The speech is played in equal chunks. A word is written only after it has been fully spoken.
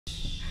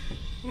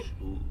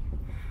Ooh.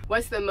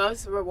 What's the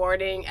most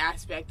rewarding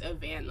aspect of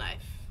van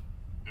life?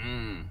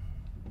 And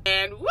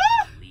woo!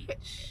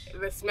 Leech.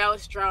 The smell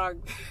is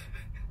strong.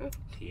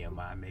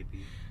 TMI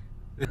maybe.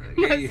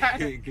 Can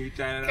you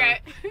try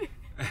that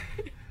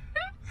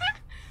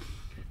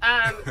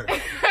out?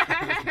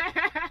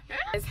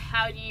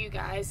 How do you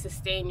guys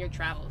sustain your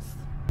travels?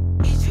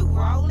 Is you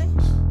rolling?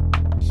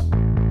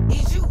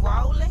 Is you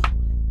rolling?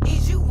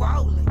 Is you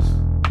rolling?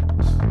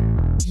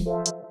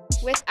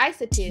 With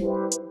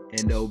AनुहुSSATOU'S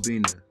and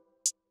Obina.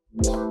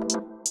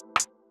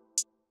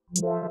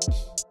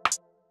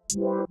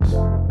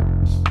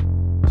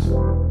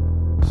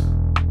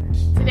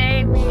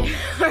 Today we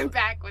are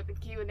back with the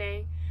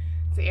Q&A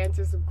to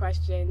answer some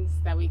questions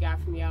that we got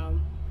from y'all.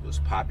 What's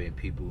poppin',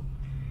 people?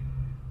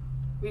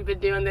 We've been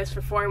doing this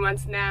for 4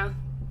 months now.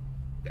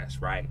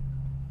 That's right.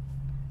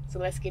 So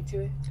let's get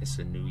to it. It's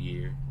a new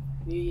year.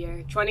 New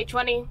year,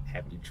 2020.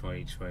 Happy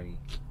 2020.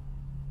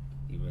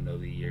 Even though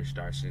the year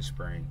starts in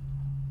spring.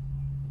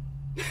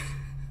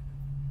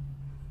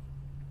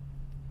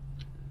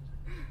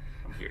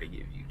 I'm here to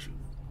give you truth.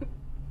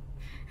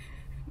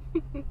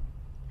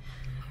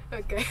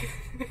 Okay.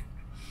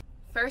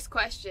 First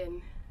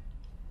question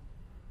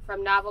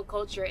from Novel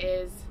Culture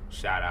is...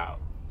 Shout out.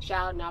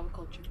 Shout out Novel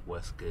Culture.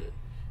 What's good?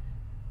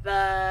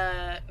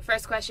 The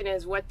first question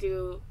is, what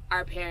do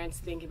our parents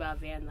think about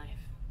van life?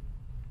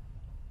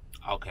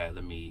 Okay,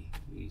 let me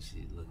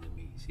see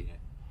that.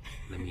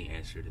 Let me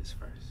answer this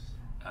first.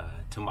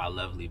 To my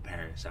lovely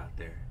parents out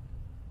there,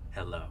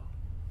 hello,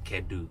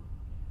 Kedu.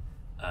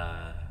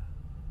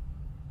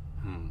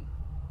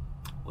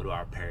 What do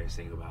our parents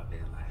think about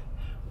van life?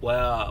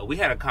 Well, we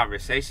had a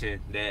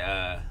conversation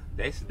that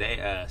they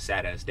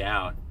sat us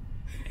down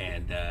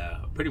and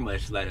pretty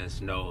much let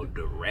us know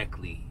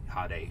directly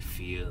how they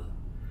feel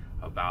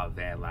about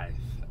van life.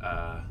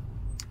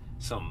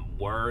 Some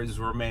words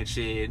were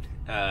mentioned.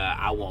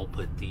 I won't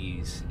put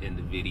these in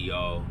the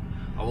video.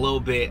 A little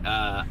bit,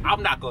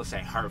 I'm not gonna say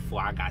hurtful,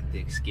 I got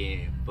thick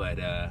skin, but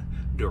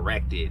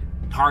directed,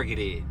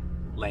 targeted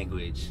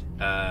language.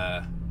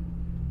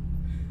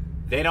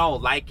 They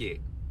don't like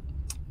it,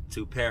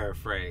 to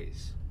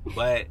paraphrase.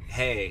 But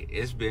hey,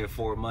 it's been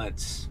 4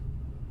 months.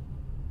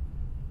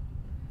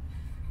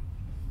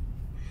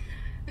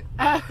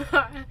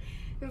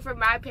 For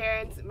my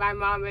parents, my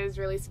mom is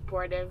really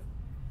supportive.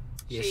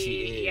 Yes,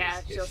 she is. Yeah,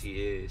 yes, she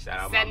is. Shout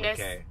out send Mama us,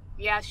 K.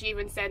 Yeah, she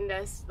even send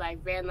us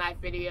like van life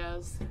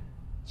videos.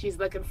 She's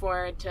looking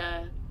forward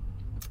to.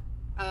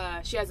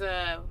 She has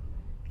a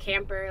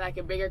camper, like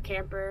a bigger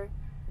camper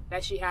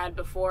that she had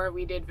before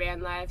we did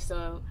van life.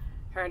 So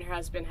her and her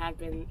husband have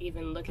been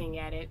even looking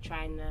at it,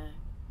 trying to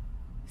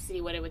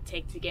see what it would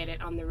take to get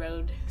it on the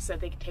road so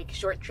they could take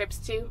short trips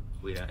to.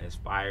 We done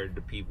inspired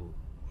the people.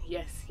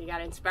 Yes, you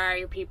gotta inspire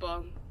your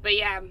people. But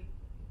yeah,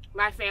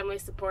 my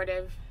family's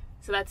supportive,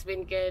 so that's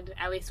been good.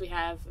 At least we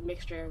have a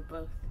mixture of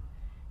both,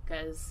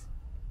 because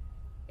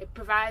it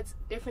provides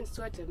different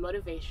sorts of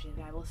motivation,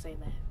 I will say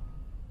that.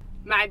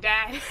 My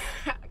dad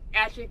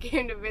actually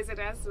came to visit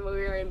us when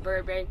we were in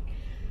Burbank,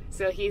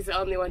 so he's the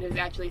only one who's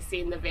actually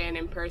seen the van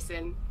in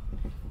person.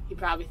 He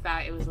probably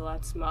thought it was a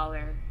lot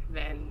smaller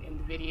than in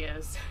the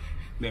videos.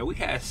 Man, we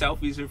had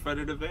selfies in front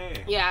of the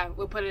van. Yeah,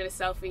 we'll put in a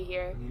selfie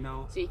here, You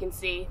know, so you can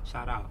see.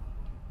 shout out.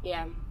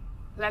 Yeah,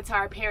 that's how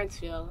our parents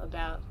feel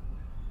about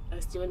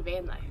us doing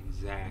van life.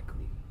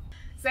 Exactly.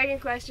 Second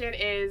question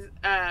is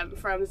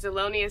from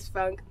Zelonius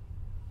Funk.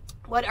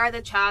 What are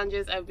the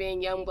challenges of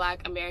being young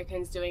Black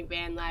Americans doing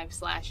van life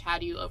 / how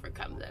do you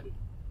overcome them?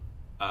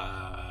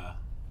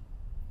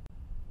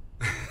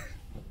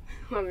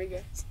 Let me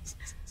go.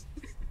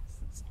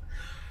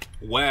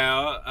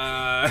 Well,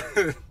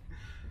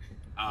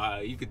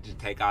 you could just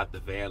take out the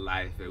van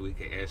life and we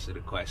can answer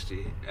the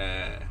question.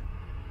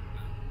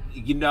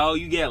 You know,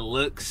 you get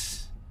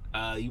looks.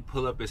 You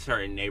pull up in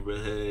certain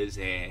neighborhoods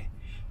and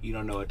you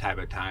don't know what type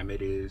of time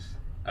it is.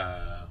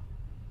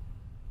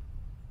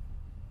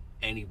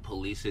 Any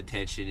police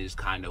attention is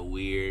kind of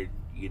weird.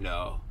 You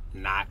know,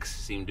 knocks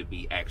seem to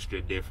be extra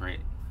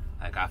different.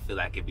 Like, I feel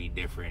like it'd be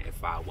different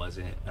if I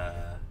wasn't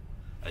a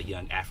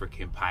young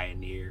African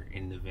pioneer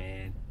in the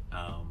van.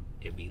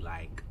 It'd be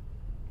like,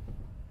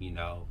 you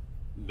know,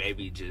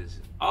 maybe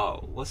just,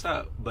 oh, what's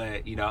up?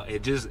 But, you know,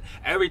 it just,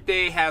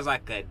 everything has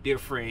like a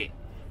different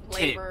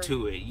tint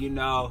to it, you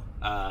know?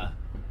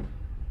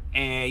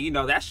 And, you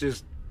know, that's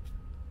just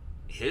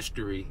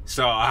history.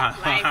 So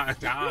I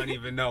don't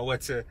even know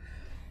what to,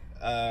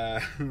 Yeah,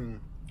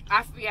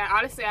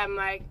 honestly, I'm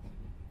like,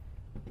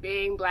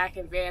 being Black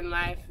in van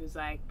life is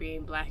like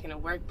being Black in a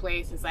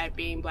workplace. It's like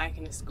being Black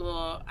in a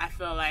school. I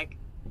feel like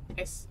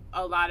it's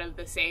a lot of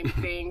the same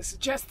things,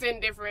 just in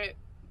different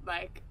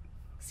like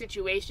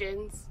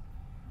situations.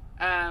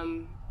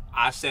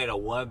 I say the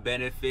one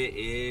benefit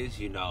is,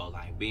 you know,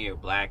 like being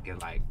Black in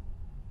like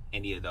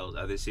any of those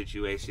other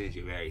situations,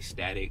 you're very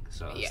static.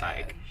 So it's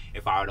like,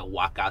 if I were to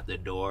walk out the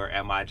door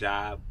at my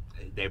job,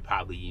 they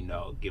probably, you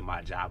know, give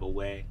my job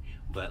away.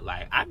 But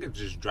like, I could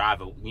just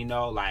drive, you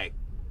know, like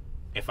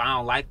if I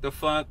don't like the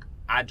funk,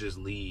 I just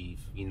leave,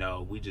 you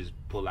know, we just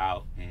pull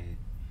out and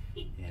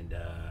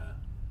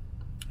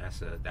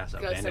That's a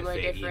Go somewhere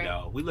benefit, different. you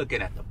know. We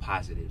looking at the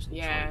positives in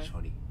Yeah.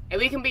 2020. And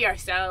we can be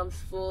ourselves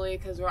fully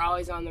because we're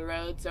always on the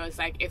road. So it's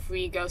like if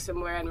we go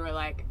somewhere and we're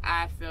like,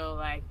 I feel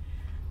like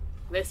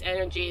this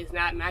energy is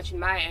not matching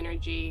my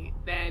energy,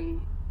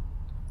 then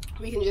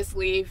we can just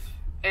leave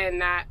and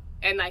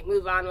like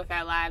move on with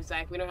our lives.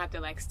 Like we don't have to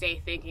like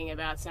stay thinking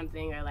about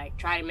something or like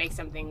try to make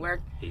something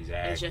work.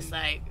 Exactly. It's just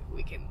like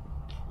we can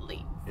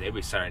leave. There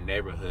be certain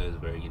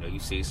neighborhoods where, you know, you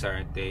see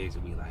certain things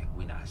and we like,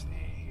 we not staying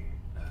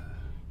here.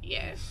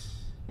 Yes.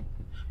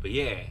 But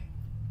yeah.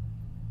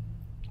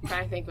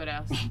 Trying to think what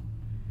else.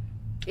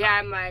 Yeah,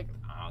 I'm like,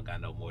 I don't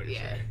got no more to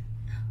Yeah. say.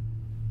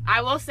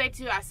 I will say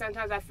too,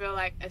 sometimes I feel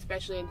like,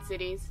 especially in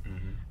cities,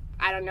 Mm-hmm.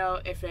 I don't know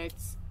if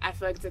I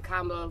feel like it's a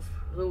combo of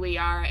who we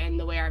are and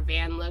the way our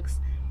van looks,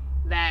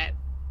 that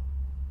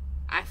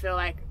I feel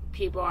like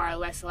people are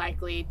less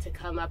likely to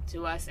come up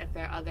to us if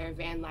they're other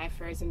van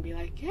lifers and be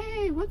like,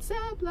 hey, what's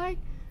up? Like,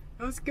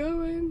 how's it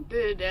going?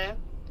 Da-da-da.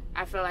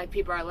 I feel like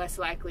people are less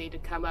likely to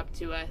come up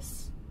to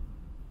us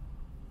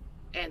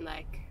and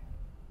like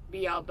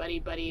be all buddy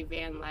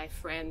van life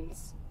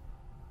friends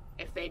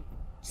if they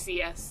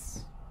see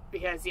us,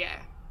 because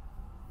yeah,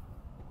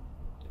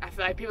 I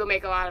feel like people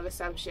make a lot of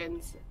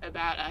assumptions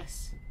about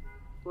us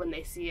when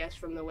they see us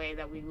from the way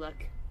that we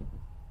look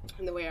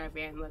and the way our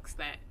van looks,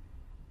 that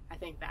I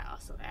think that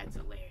also adds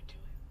a layer to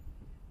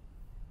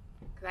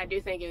it. Because I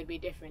do think it would be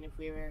different if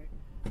we were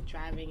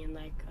driving in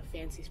like a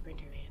fancy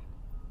Sprinter van.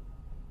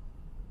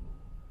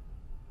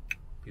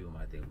 People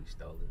might think we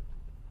stole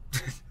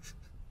it.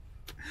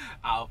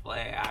 I'll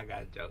play. I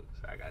got jokes.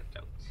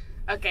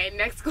 Okay,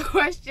 next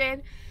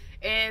question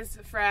is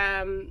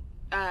from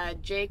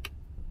Jake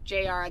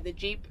Jr. the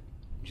Jeep.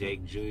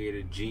 Jake Jr.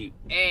 the Jeep.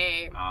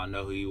 Hey. I don't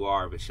know who you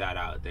are, but shout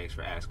out. Thanks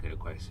for asking the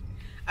question.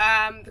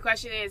 The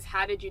question is,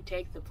 how did you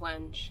take the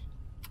plunge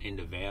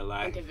Into van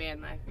life? into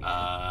van life?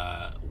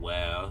 Yeah.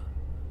 Well,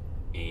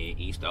 in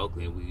East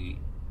Oakland, we,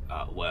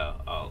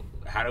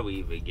 how do we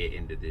even get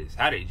into this?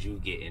 How did you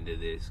get into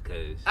this?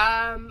 Because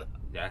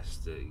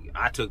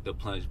I took the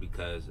plunge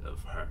because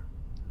of her.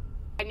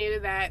 I knew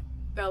that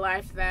the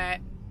life that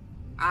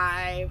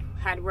I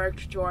had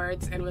worked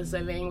towards and was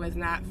living was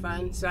not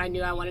fun, so I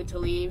knew I wanted to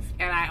leave,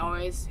 and I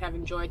always have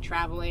enjoyed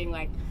traveling.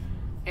 Like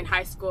in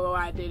high school,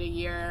 I did a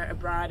year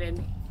abroad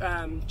in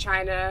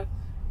China.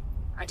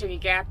 I took a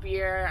gap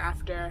year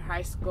after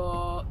high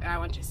school, and I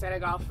went to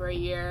Senegal for a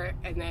year,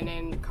 and then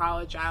in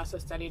college I also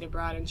studied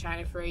abroad in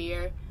China for a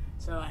year.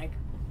 So like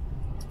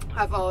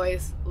I've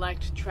always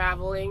liked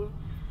traveling,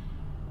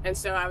 and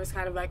so I was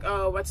kind of like,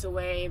 oh, what's a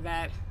way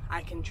that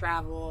I can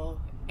travel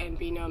and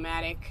be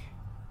nomadic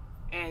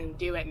and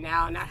do it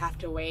now and not have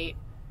to wait.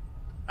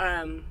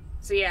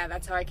 So yeah,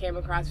 that's how I came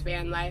across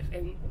van life,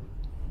 and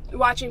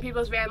watching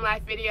people's van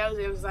life videos,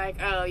 it was like,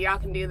 oh, y'all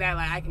can do that,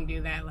 like I can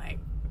do that, like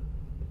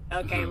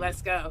okay,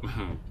 let's go.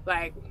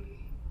 Like,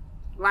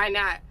 why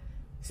not?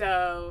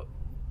 So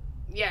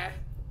yeah.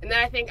 And then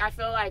I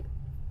feel like,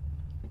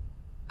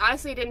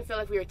 honestly, it didn't feel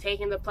like we were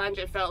taking the plunge.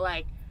 It felt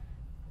like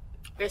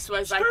this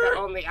was like the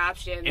only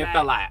option. It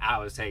felt like I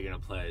was taking a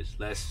plunge.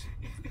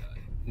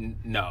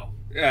 No.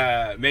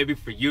 Maybe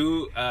for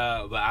you,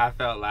 but I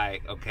felt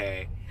like,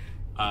 okay,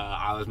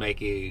 I was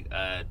making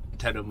a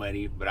ton of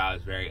money, but I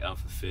was very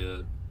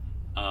unfulfilled.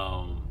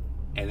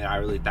 And then I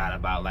really thought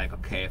about, like,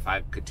 okay, if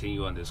I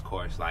continue on this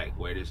course, like,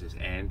 where does this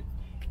end?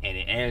 And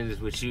it ends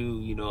with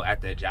you know,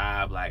 at the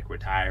job, like,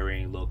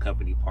 retiring, little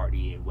company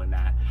party and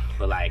whatnot.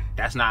 But, like,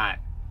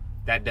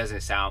 that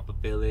doesn't sound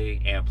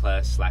fulfilling. And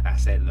plus, like I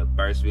said in the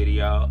first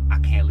video, I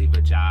can't leave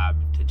a job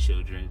to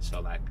children. So,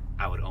 like,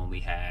 I would only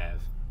have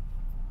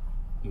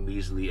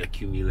measly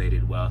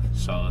accumulated wealth.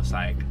 So it's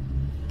like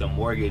the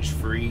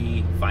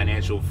mortgage-free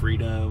financial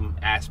freedom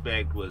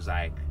aspect was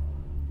like,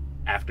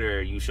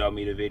 after you showed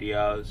me the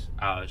videos,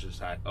 I was just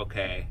like,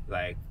 okay,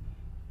 like,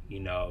 you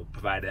know,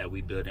 provided that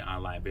we build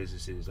online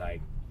businesses,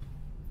 like,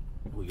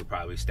 we could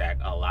probably stack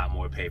a lot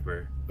more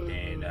paper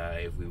than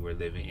if we were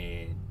living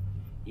in,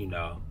 you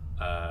know,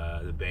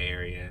 the Bay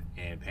Area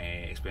and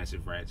paying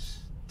expensive rents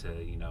to,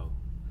 you know,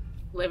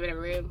 live in a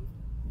room.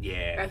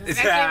 Yeah. Especially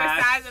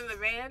the size of the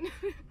van.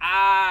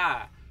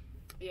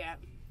 Yeah.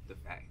 The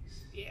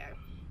facts. Yeah.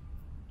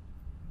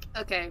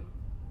 Okay.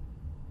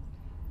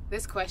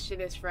 This question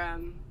is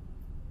from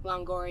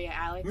Longoria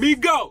Alex. Me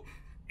go!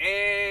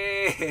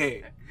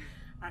 Hey!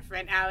 Our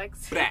friend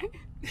Alex. Back.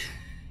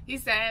 He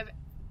said,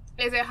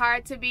 is it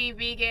hard to be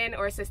vegan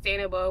or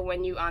sustainable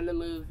when you on the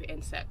move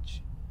and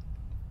such?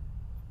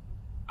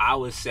 I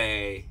would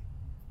say,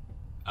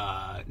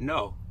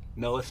 no.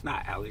 No, it's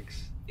not,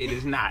 Alex. It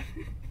is not.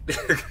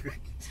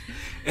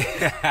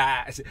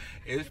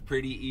 It's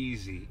pretty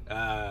easy.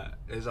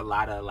 There's a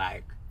lot of,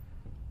 like,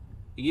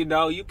 you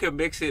know, you can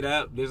mix it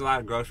up. There's a lot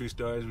of grocery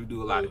stores. We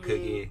do a lot of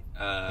cooking.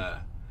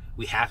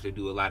 We have to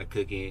do a lot of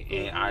cooking,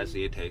 and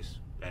honestly, it tastes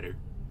better.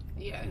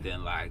 Yeah.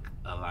 Than, like,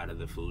 a lot of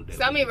the food that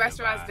so many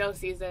restaurants don't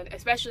season,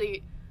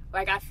 especially,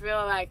 like, I feel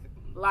like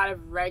a lot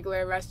of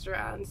regular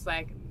restaurants,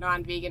 like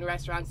non-vegan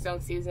restaurants,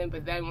 don't season,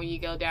 but then when you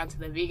go down to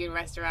the vegan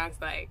restaurants,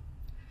 like,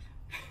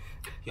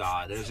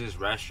 Y'all, there's this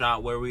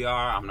restaurant where we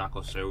are. I'm not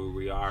gonna say where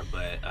we are,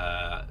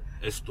 but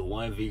it's the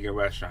one vegan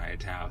restaurant in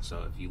town.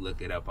 So if you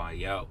look it up on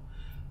Yelp,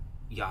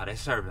 y'all, they're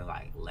serving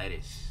like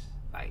lettuce,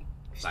 like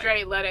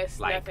straight lettuce,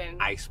 like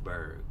nothing.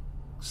 iceberg,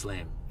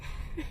 slim.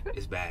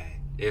 It's bad.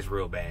 It's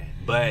real bad.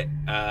 But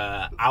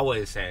I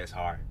wouldn't say it's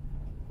hard.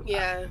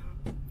 Yeah,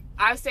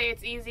 I would say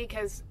it's easy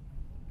because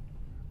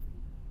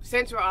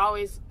since we're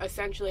always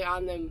essentially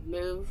on the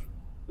move,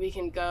 we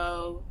can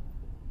go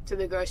to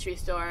the grocery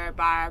store,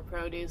 buy our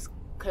produce,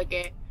 cook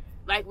it.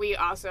 Like, we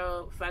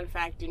also, fun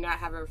fact, do not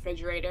have a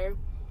refrigerator,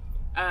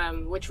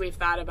 which we've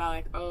thought about,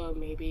 like, oh,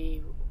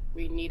 maybe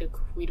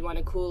we'd want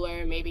a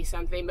cooler, maybe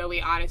something, but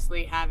we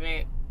honestly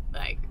haven't,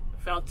 like,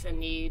 felt a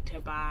need to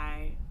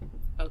buy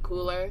a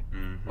cooler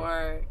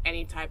or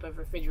any type of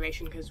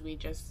refrigeration because we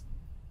just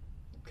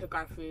cook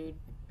our food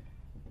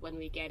when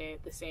we get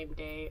it the same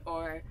day,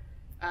 or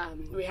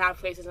we have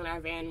places in our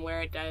van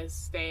where it does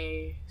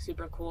stay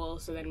super cool,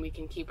 so then we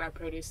can keep our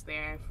produce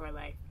there for,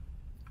 like,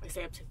 I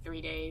say up to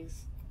 3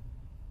 days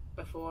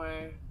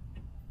before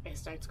it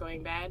starts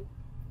going bad.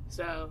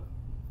 So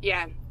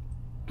yeah,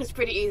 it's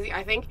pretty easy.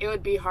 I think it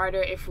would be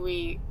harder if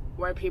we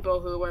were people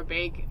who were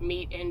big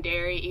meat and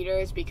dairy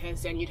eaters,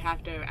 because then you'd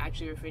have to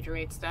actually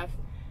refrigerate stuff.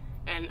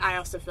 And I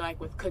also feel like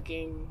with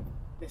cooking,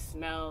 the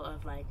smell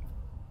of, like,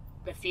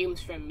 the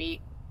fumes from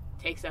meat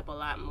takes up a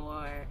lot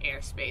more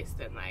airspace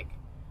than, like,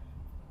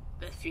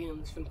 the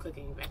fumes from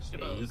cooking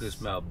vegetables. Yeah, you can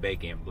smell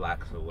bacon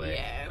blocks away.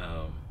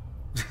 Yeah.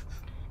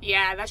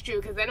 Yeah, that's true,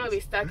 because then we'll be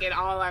stuck in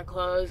all our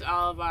clothes,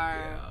 all of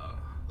our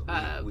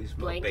we smell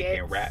blankets.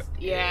 bacon wrapped.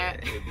 Yeah.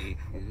 It'd be,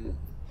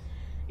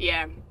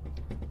 Yeah.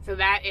 So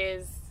that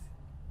is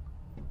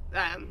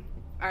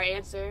our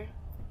answer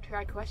to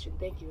our question.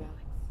 Thank you,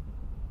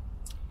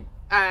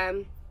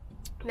 Alex.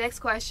 Next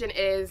question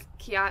is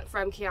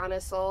from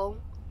Kiana Soul.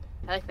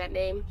 I like that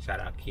name. Shout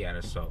out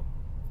Kiana Soul.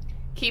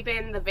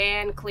 Keeping the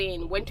van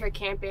clean, winter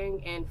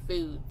camping, and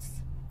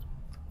foods.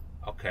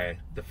 Okay,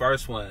 the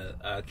first one,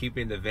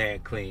 keeping the van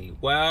clean.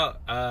 Well,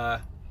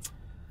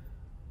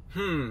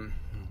 you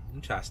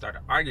try to start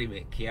an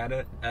argument,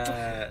 Kiana.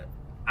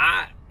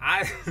 I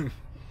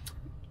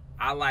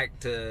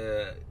like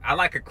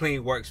a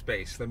clean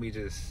workspace.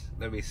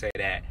 Let me say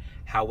that.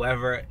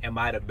 However, am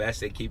I the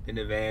best at keeping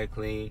the van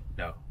clean?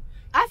 No.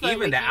 I feel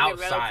even like the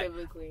outside.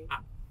 Relatively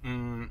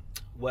clean.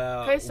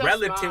 Well, So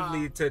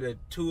relatively small. to the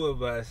two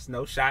of us,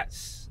 no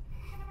shots.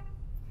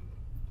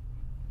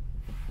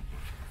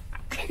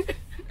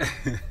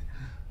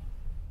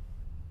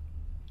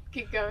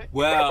 Keep going.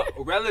 Well,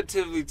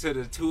 relatively to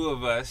the two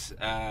of us,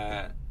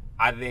 I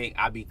think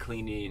I be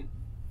cleaning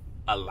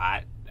a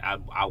lot.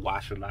 I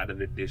wash a lot of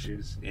the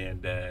dishes,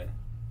 and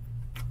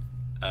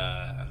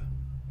I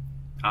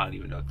don't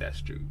even know if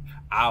that's true.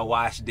 I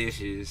wash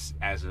dishes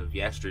as of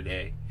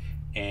yesterday,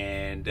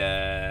 and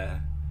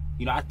I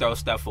throw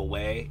stuff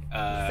away.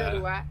 So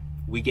do I.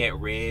 We get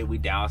rid, we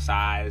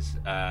downsize,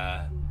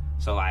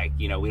 so, like,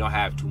 we don't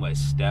have too much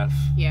stuff.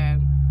 Yeah.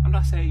 I'm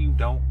not saying you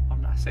don't.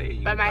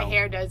 But my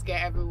hair does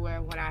get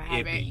everywhere when I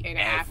have it in an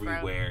afro.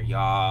 Everywhere,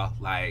 y'all.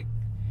 Like,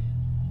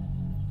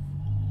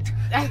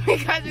 that's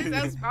because it's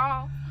so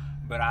small.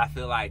 But I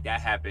feel like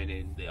that happened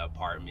in the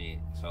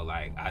apartment, so,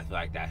 like, I feel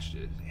like that's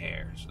just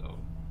hair. So,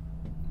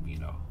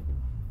 yeah,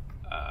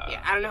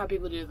 I don't know how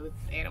people do it with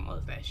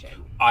animals. That shit.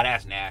 Oh,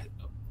 that's nasty.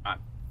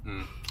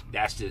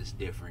 That's just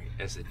different.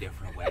 That's a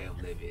different way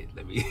of living.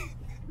 Let me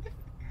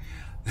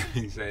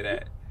say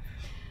that.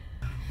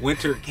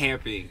 Winter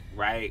camping,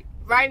 right?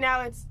 Right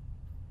now it's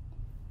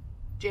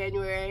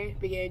January,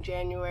 beginning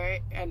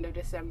January, end of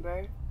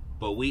December.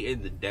 But we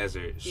in the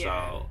desert,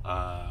 Yeah.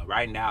 so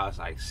right now it's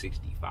like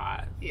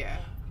 65. Yeah.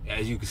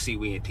 As you can see,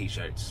 we in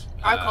t-shirts.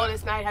 Our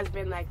coldest night has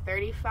been like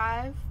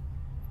 35.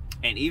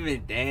 And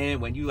even then,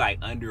 when you, like,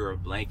 under a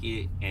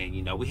blanket,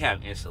 and we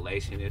have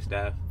insulation and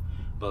stuff,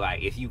 but,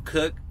 like, if you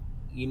cook,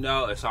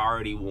 it's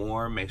already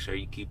warm. Make sure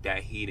you keep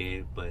that heat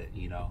in, but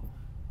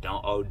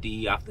don't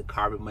OD off the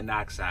carbon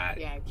monoxide.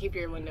 Yeah, keep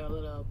your window a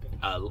little open.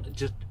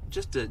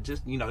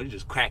 You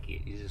just crack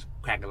it. You just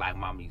crack it like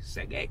mommy used to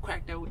say. Hey,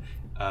 crack that.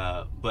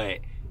 But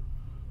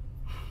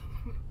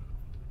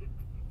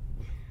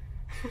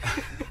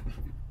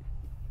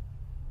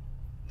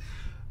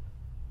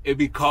it'd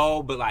be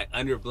cold, but, like,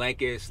 under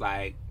blankets,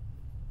 like,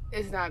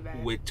 It's not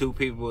bad. with two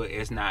people,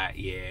 it's not.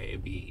 Yeah,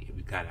 it'd be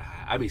kind of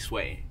hot. I'd be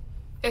sweating.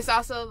 It's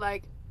also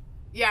like,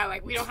 yeah,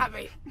 like we don't have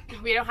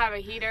a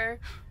heater,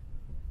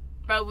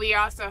 but we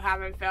also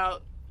haven't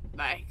felt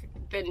like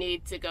the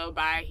need to go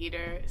buy a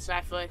heater. So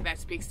I feel like that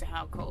speaks to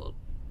how cold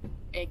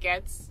it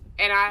gets.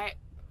 And I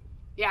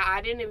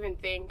didn't even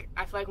think.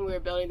 I feel like when we were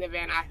building the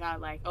van, I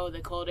thought, like, oh,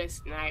 the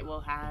coldest night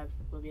will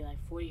be like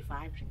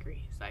 45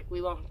 degrees. Like,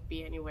 we won't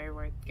be anywhere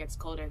where it gets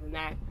colder than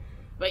that.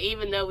 But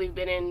even though we've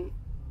been in,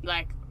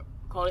 like,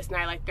 coldest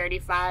night like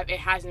 35, it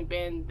hasn't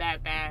been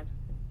that bad.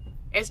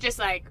 It's just,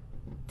 like,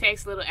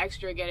 takes a little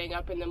extra getting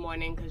up in the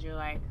morning because you're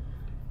like,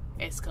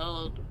 it's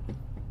cold.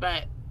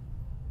 But,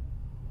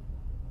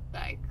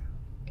 like,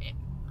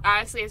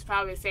 honestly, it's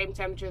probably the same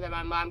temperature that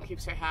my mom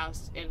keeps her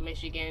house in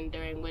Michigan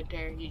during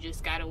winter. You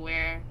just gotta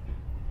wear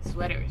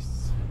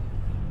sweaters.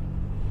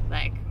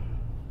 Like,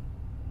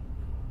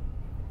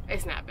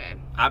 it's not bad.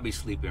 I be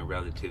sleeping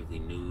relatively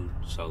nude,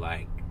 so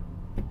like,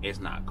 it's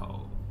not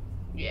cold.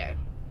 Yeah,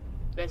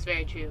 that's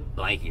very true.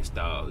 Blankets,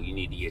 though, you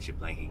need to get your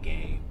blanket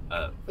game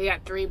up. We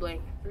got three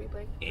blankets.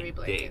 And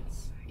Blankets. Thick.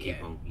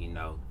 Keep them, you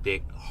know,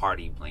 thick,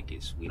 hardy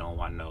blankets. We don't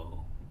want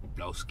no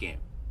skin.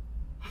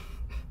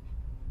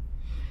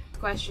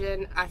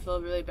 Question, I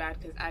feel really bad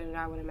because I do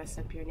not want to mess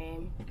up your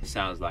name. It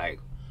sounds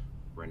like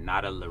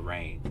Renata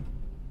Lorraine.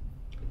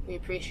 We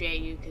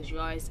appreciate you because you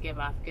always give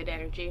off good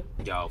energy.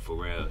 Yo, for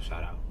real,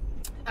 shout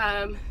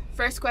out.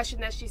 First question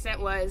that she sent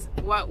was,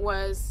 what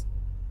was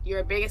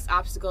your biggest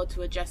obstacle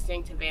to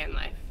adjusting to van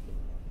life?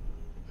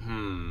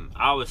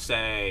 I would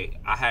say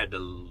I had to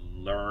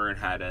learn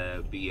how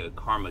to be a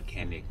car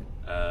mechanic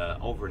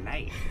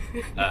overnight.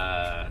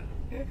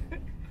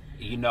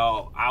 You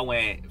know, I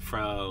went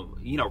from,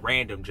 you know,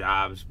 random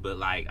jobs, but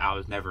like I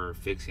was never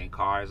fixing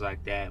cars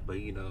like that. But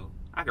you know,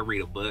 I could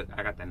read a book,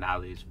 I got the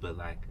knowledge, but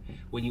like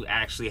when you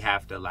actually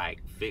have to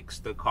like fix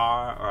the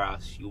car or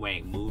else you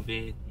ain't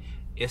moving,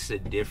 it's a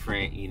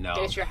different, you know,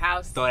 it's your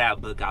house. Throw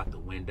that book out the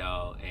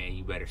window and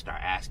you better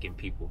start asking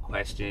people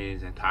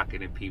questions and talking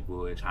to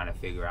people and trying to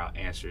figure out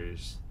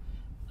answers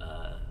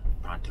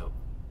pronto.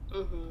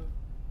 So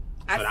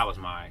that was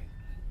mine.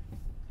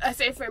 I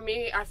say for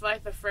me, I feel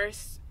like the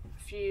first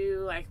few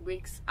like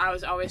weeks I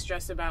was always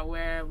stressed about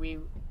where we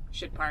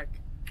should park.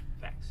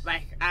 Facts.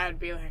 Like I would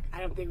be like,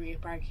 I don't think we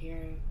can park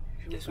here.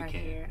 Should Yes, we park we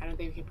can. here? I don't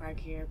think we can park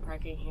here.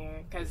 Parking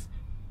here, because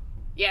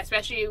yeah,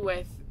 especially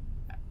with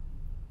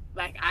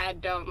like I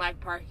don't like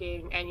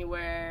parking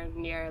anywhere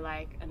near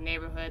like a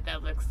neighborhood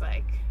that looks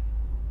like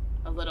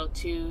a little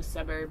too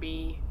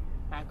suburby,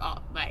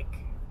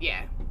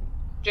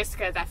 just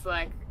because I feel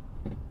like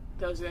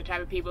those are the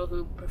type of people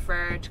who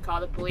prefer to call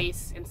the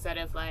police instead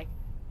of like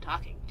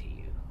talking to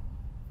you.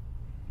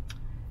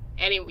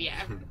 Anyway,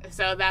 yeah.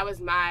 So that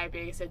was my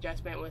biggest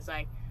adjustment, was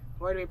like,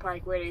 where do we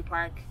park?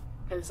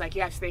 Because it's like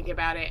you have to think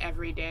about it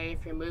every day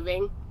if you're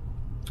moving.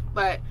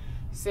 But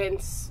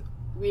since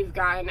we've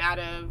gotten out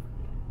of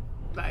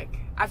like,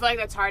 I feel like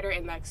that's harder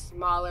in like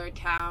smaller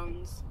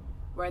towns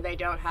where they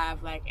don't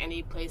have like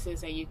any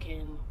places that you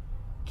can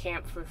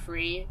camp for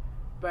free.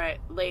 But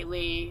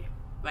lately,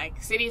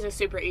 like, cities are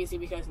super easy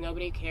because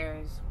nobody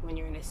cares when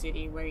you're in a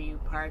city where you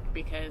park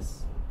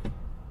because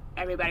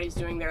everybody's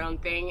doing their own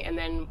thing. And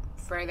then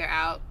further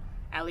out,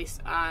 at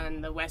least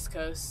on the West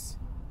Coast,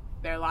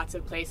 there are lots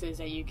of places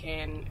that you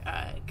can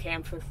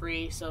camp for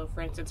free. So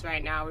for instance,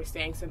 right now we're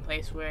staying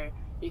someplace where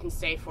you can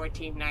stay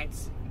 14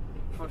 nights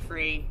for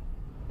free.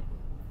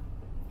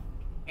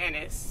 And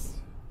it's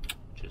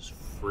just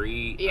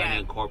free,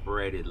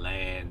 unincorporated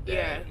land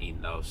that, you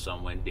know,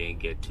 someone didn't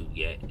get to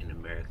yet in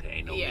America.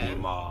 Ain't no mini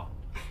mall,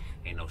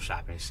 ain't no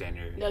shopping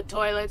center. No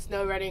toilets,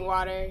 no running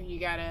water. You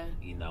gotta,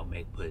 you know,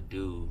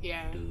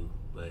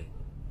 but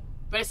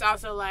it's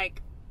also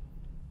like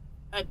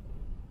a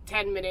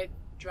 10-minute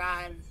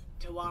drive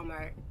to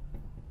Walmart.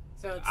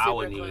 So it's super I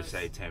wouldn't close. even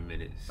say 10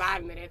 minutes.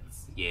 5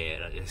 minutes. Yeah,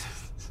 that is.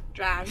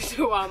 Drive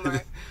to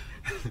Walmart.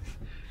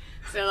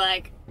 So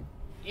like,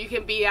 you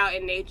can be out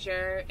in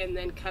nature and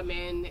then come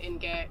in and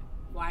get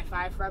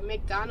Wi-Fi from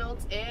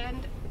McDonald's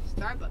and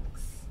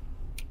Starbucks.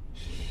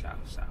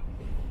 Shouts out.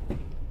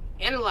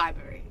 And a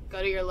library.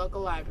 Go to your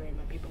local library,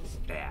 my peoples.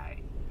 Yeah.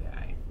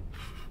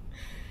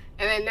 And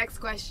then next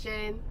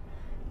question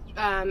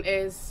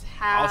is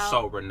how...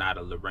 Also,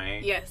 Renata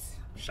Lorraine. Yes.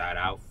 Shout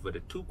out for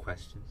the 2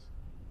 questions.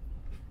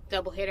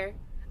 Double hitter.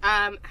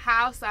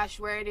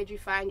 How/where did you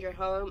find your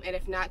home? And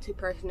if not too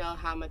personal,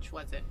 how much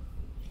was it?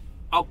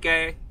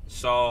 Okay,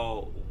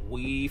 so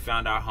we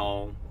found our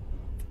home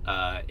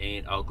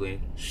in Oakland.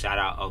 Shout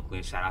out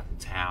Oakland. Shout out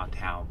to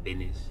town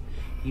business.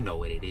 You know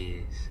what it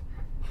is.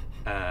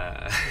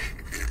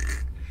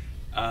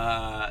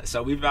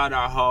 So we found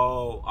our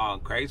home on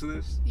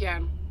Craigslist.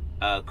 Yeah.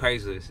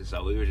 Craigslist. And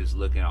so we were just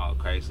looking on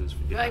Craigslist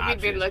for different I feel like we'd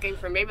options. been looking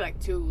for maybe like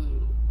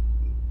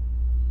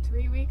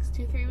 2-3 weeks.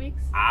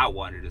 I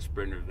wanted a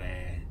Sprinter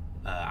van.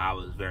 I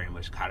was very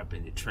much caught up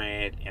in the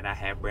trend, and I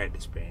had bread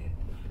to spend.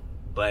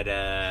 But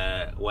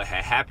what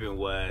had happened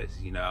was,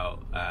 you know,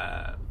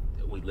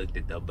 we looked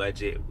at the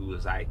budget. We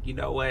was like, you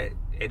know what?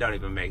 It don't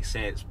even make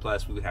sense.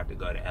 Plus, we would have to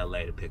go to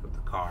LA to pick up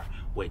the car.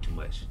 Way too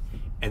much.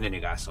 And then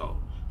it got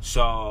sold.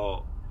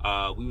 So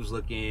we was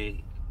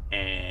looking,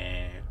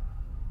 and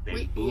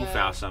then Boo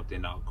found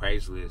something on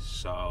Craigslist.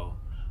 So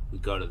we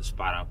go to the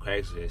spot on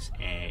Craigslist,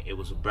 and it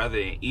was a brother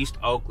in East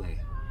Oakland.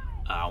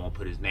 I won't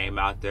put his name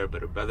out there,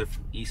 but a brother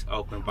from East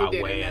Oakland by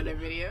the way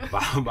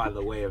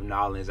of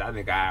Nolans. I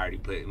think I already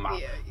put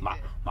my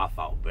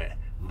fault, but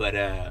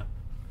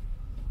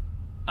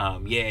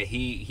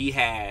he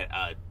had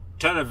a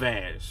ton of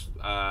vans.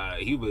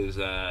 He was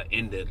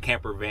in the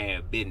camper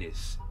van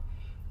business,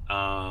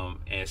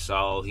 and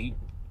so he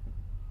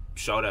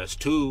showed us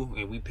 2,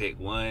 and we picked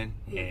one,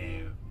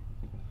 and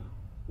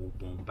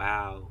boom,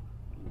 bow,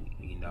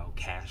 you know,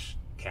 cash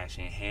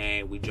in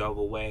hand. We drove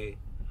away.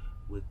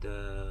 with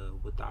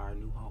our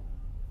new home?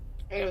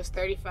 It was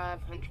 $3,500.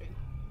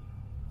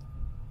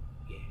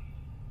 Yeah.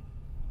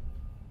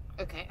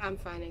 Okay, I'm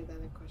finding the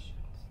other questions.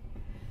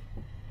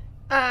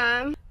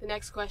 The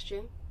next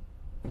question.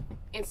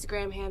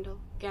 Instagram handle,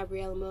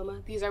 Gabriella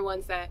Moma. These are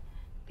ones that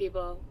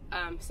people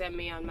send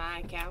me on my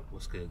account.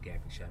 What's good, Gabby?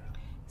 Shout out.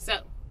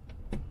 So,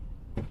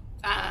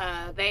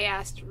 they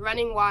asked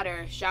running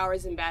water,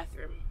 showers, and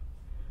bathroom.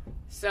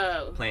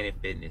 So, Planet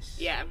Fitness.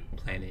 Yeah.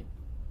 Planet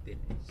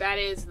Fitness. That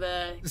is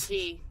the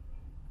key.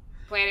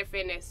 Planet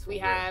Fitness. We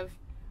have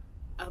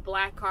a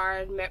black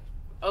card.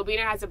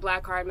 Obina has a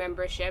black card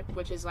membership,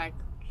 which is like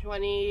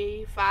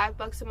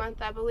 $25 a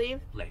month, I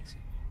believe. Lexi.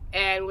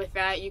 And with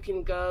that, you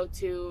can go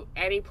to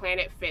any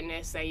Planet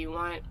Fitness that you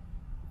want.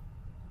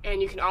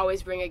 And you can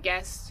always bring a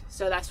guest.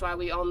 So that's why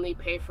we only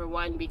pay for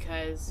one,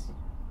 because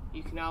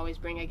you can always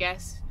bring a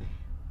guest.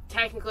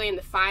 Technically, in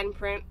the fine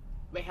print,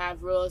 they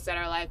have rules that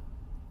are like,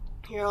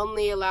 you're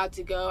only allowed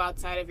to go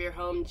outside of your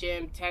home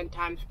gym 10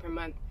 times per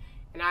month.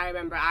 And I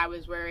remember I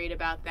was worried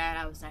about that.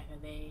 I was like, are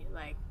they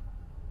like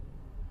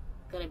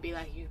gonna be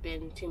like, you've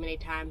been too many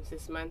times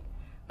this month?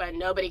 But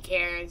nobody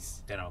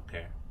cares. They don't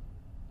care.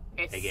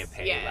 They get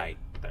paid like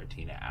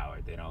 $13 an hour.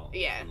 They don't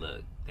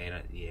look. They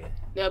don't. Yeah.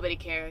 Nobody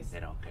cares. They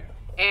don't care.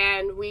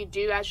 And we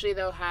do actually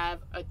though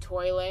have a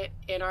toilet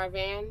in our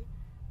van.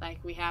 Like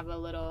we have a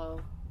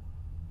little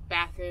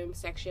bathroom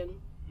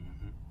section.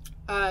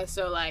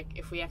 So like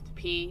if we have to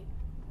pee,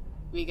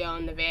 we go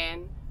in the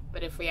van.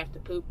 But if we have to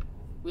poop,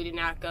 we do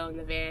not go in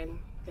the van,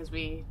 because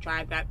we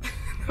tried that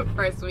the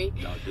first week.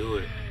 Don't do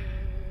it.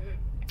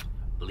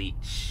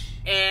 Bleach.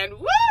 And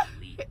woo!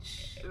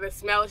 Bleach. The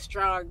smell is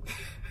strong.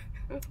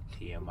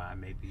 TMI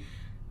maybe.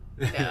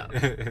 No.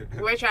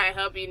 We're trying to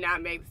help you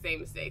not make the same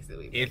mistakes that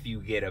we made. If you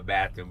get a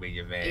bathroom in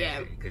your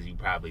van, because you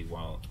probably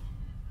won't.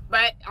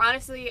 But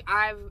honestly,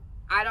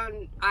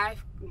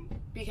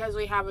 because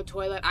we have a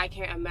toilet, I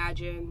can't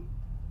imagine.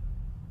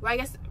 Well, I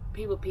guess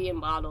people pee in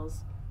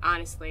bottles,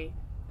 honestly.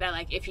 That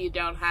like if you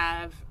don't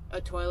have a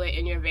toilet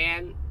in your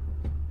van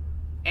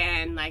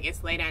and like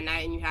it's late at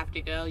night and you have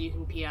to go, you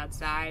can pee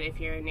outside if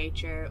you're in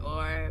nature,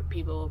 or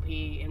people will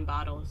pee in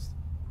bottles.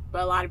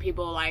 But a lot of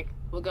people like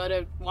will go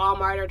to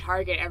Walmart or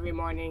Target every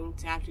morning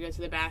to have to go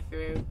to the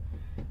bathroom,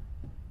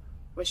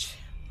 which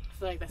I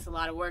feel like that's a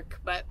lot of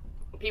work. But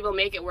people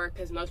make it work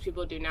because most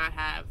people do not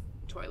have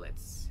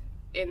toilets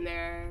in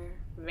their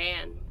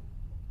van.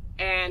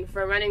 And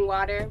for running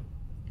water,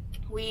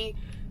 we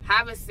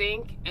have a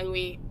sink, and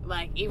we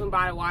like even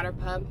bought a water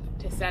pump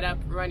to set up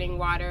running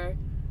water,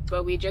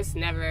 but we just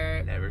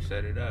never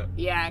set it up.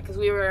 Yeah, because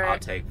we were. I'll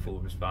take full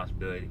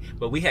responsibility,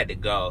 but we had to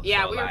go.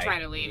 Yeah, so we were like,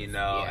 trying to leave. You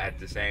know, at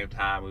the same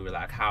time, we were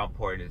like, "How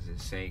important is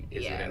this sink?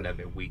 Is it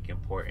another week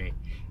important?"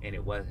 And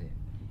it wasn't.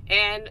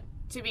 And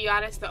to be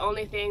honest, the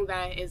only thing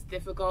that is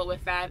difficult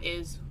with that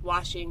is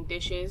washing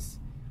dishes,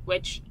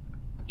 which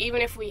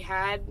even if we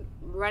had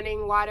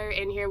running water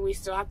in here, we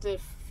still have to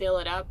fill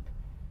it up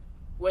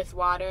with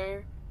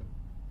water.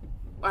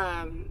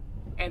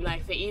 And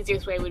like the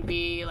easiest way would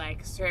be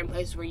like certain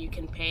places where you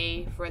can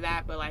pay for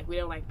that, but like we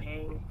don't like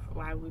paying.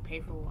 Why would we pay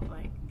for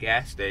like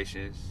gas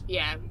stations?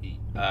 Yeah.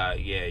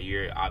 Yeah,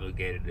 you're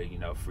obligated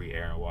to free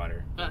air and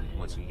water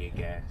once you get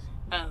gas.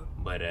 Oh.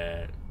 But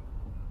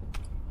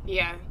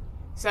yeah.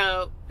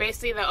 So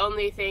basically, the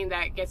only thing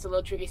that gets a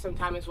little tricky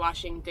sometimes is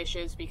washing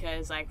dishes,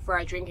 because like for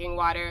our drinking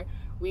water,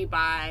 we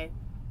buy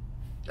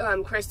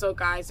Crystal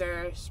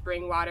Geyser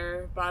spring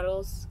water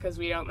bottles because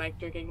we don't like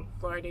drinking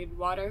fluoridated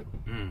water.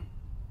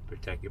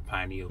 Protect your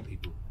pineal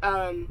people.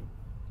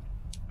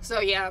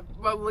 So yeah,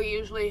 but we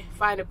usually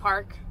find a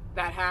park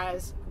that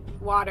has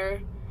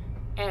water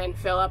and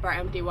fill up our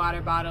empty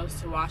water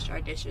bottles to wash our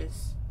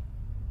dishes,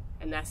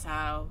 and that's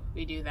how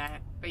we do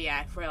that. But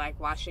yeah, if we're like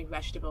washing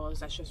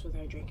vegetables, that's just with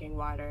our drinking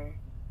water,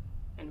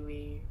 and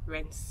we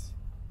rinse,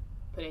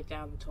 put it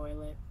down the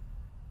toilet.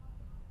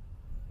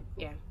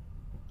 Yeah,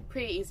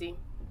 pretty easy.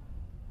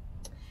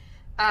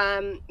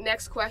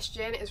 Next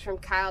question is from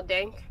Kyle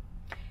Dank.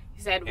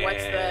 He said,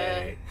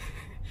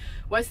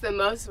 what's the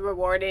most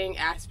rewarding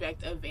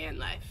aspect of van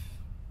life?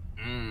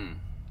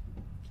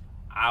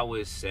 I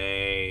would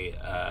say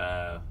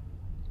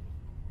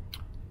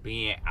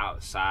being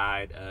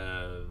outside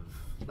of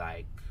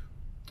like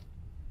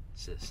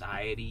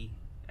society,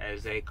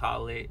 as they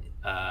call it.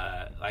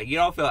 Like you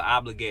don't feel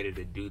obligated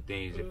to do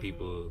things that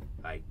people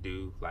like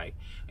do, like,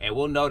 and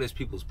we'll notice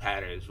people's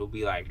patterns. We'll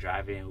be like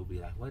driving, we'll be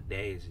like, what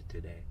day is it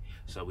today?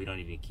 So we don't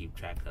even keep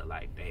track of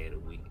like day of the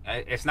week.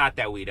 It's not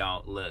that we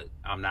don't look.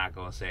 I'm not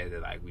gonna say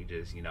that like we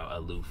just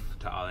aloof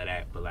to all of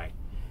that, but like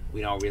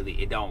we don't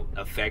really. It don't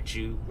affect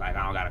you. Like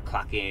I don't gotta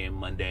clock in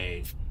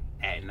Monday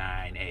at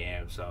 9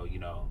 a.m. So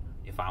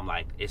if I'm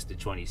like it's the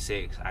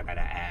 26th, I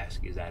gotta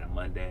ask, is that a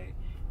Monday?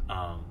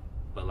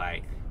 But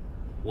like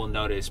we'll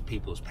notice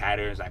people's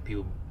patterns. Like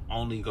people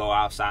only go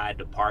outside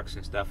the parks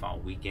and stuff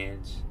on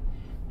weekends.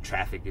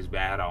 Traffic is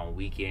bad on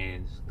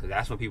weekends because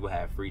that's when people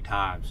have free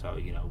time. So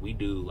we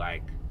do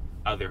like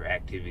other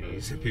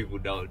activities that people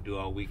don't do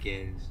on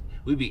weekends.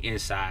 We be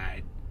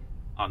inside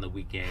on the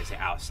weekends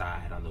and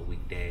outside on the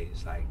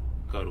weekdays, like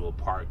go to a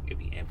park, it'd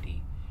be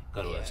empty.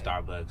 Go to a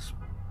Starbucks,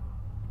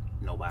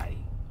 nobody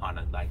on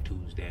a like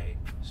Tuesday.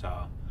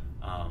 So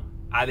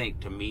I think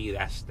to me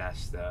that's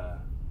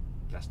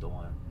the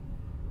one.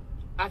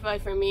 I feel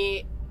like for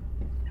me,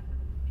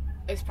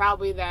 it's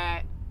probably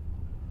that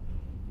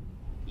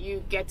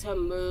you get to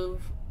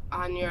move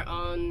on your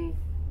own,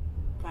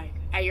 like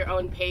at your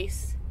own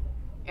pace,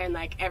 and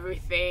like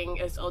everything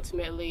is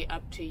ultimately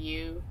up to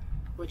you,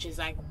 which is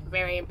like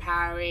very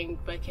empowering,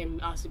 but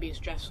can also be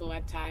stressful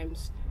at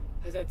times,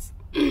 because it's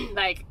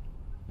like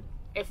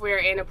if we're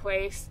in a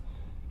place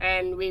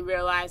and we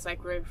realize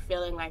like we're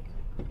feeling like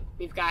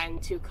we've gotten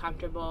too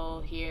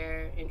comfortable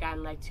here and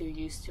gotten like too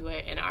used to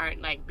it and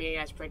aren't like being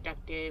as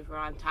productive or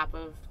on top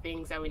of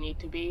things that we need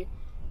to be,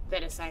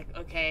 then it's like,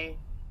 okay,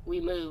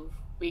 we move,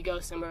 we go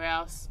somewhere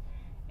else.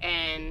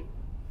 And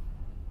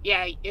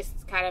yeah, it's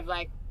kind of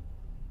like,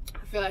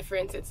 I feel like, for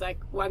instance, like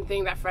one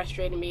thing that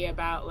frustrated me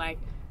about like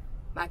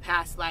my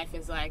past life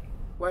is like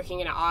working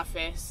in an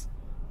office.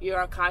 You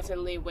are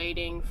constantly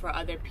waiting for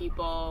other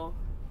people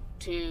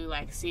to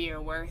like see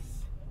your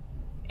worth,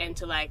 and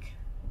to like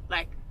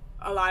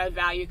a lot of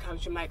value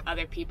comes from like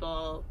other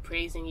people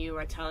praising you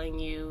or telling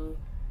you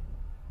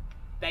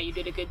that you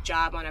did a good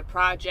job on a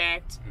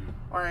project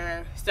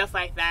or stuff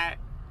like that.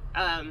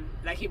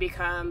 Like you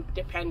become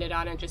dependent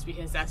on it just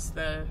because that's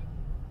the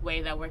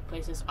way that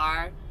workplaces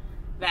are.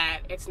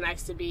 That it's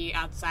nice to be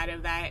outside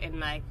of that,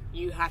 and like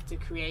you have to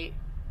create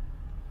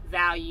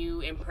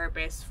value and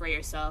purpose for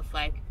yourself.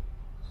 Like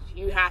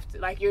you have to,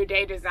 like your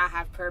day does not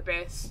have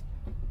purpose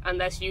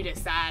unless you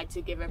decide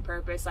to give it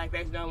purpose. Like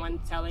there's no one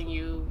telling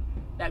you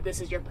that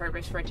this is your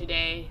purpose for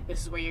today,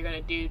 this is what you're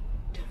gonna do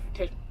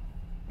to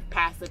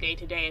pass the day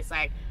today. It's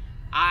like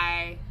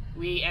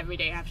we every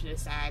day have to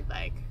decide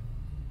like,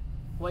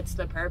 what's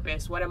the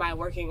purpose? What am I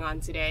working on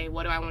today?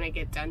 What do I want to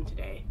get done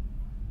today?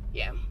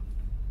 Yeah.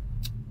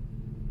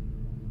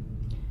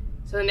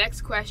 So the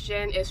next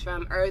question is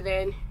from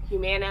Earthen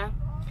Humana,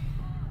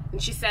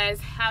 and she says,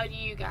 how do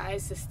you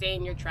guys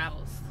sustain your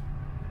travels?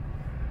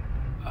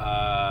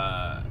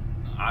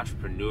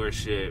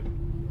 Entrepreneurship,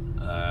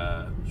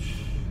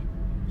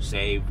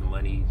 saved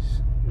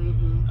monies.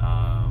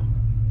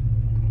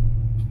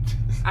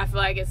 I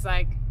feel like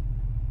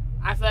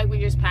we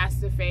just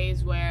passed the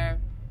phase where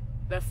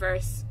the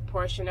first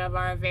portion of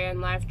our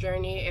van life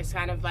journey is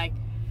kind of like,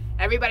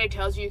 everybody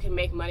tells you can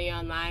make money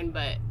online,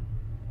 but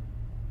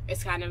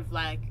it's kind of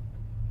like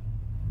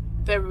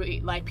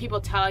like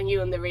people telling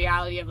you, and the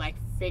reality of like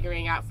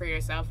figuring out for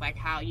yourself like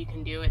how you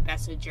can do it,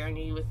 that's a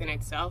journey within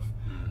itself.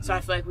 So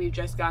I feel like we've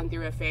just gone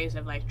through a phase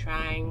of like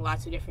trying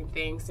lots of different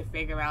things to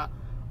figure out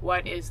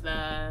what is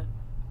the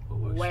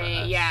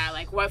way,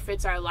 like what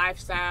fits our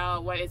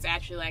lifestyle, what is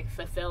actually like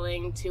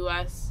fulfilling to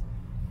us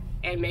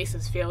and makes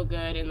us feel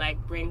good and like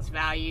brings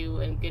value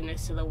and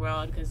goodness to the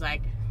world. Because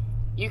like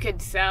you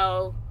could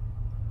sell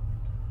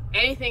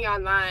anything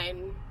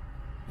online,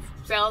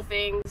 sell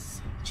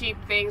things, cheap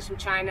things from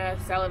China,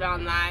 sell it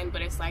online,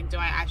 but it's like, do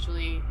I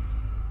actually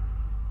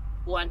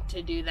want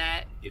to do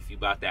that? If you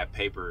bought that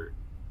paper,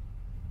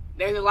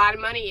 there's a lot of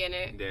money in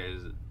it.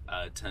 There's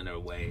a ton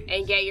of ways.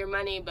 And get your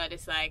money, but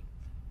it's like,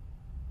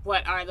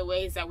 what are the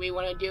ways that we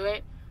want to do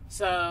it?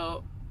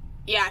 So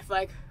yeah, I feel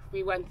like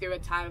we went through a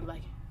time of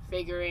like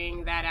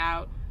figuring that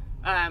out.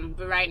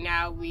 But right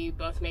now we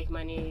both make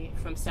money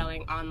from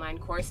selling online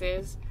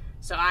courses.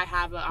 So I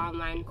have an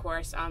online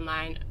course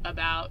online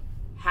about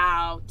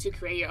how to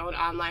create your own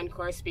online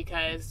course,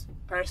 because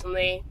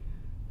personally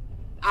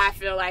I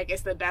feel like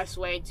it's the best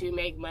way to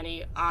make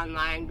money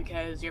online,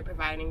 because you're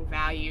providing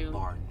value.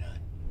 Bar none.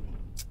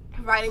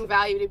 Providing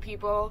value to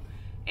people,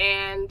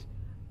 and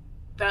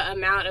the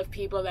amount of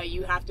people that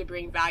you have to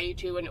bring value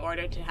to in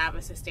order to have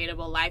a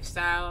sustainable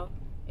lifestyle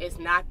is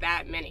not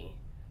that many.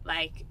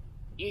 Like,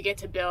 you get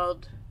to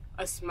build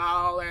a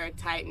smaller,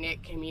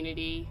 tight-knit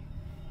community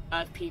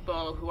of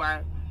people who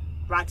are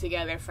brought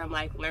together from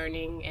like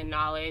learning and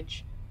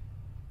knowledge,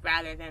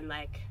 rather than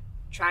like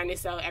trying to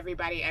sell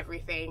everybody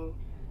everything.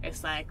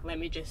 It's like, let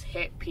me just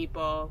hit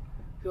people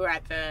who are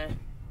at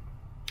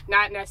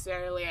not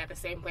necessarily at the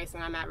same place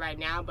that I'm at right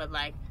now, but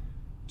like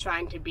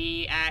trying to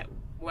be at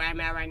where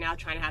I'm at right now,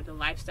 trying to have the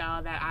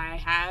lifestyle that I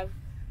have,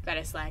 that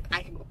it's like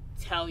I can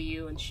tell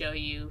you and show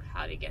you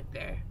how to get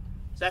there.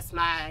 So that's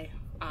my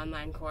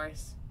online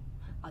course.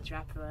 I'll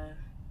drop the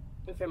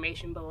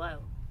information below.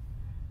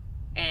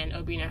 And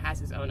Obina has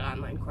his own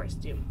online course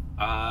too.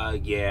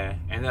 Yeah.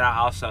 And then I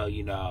also,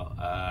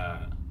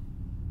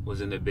 was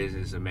in the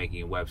business of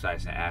making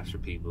websites and apps for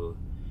people.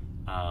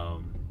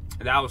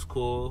 And that was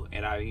cool.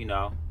 And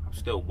I'm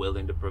still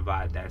willing to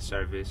provide that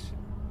service,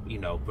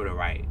 for the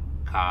right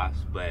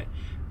cost. But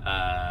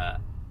I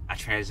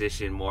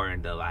transitioned more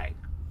into like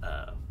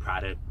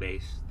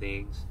product-based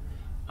things.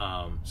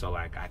 So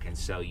like I can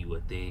sell you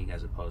a thing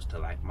as opposed to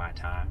like my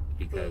time,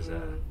 because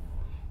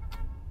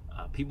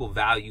people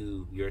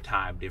value your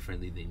time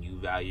differently than you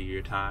value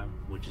your time,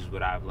 which is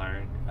what I've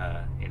learned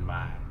in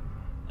my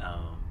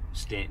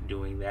stint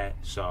doing that.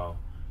 So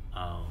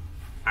I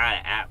had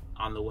an app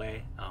on the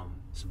way.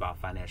 It's about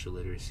financial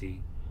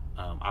literacy.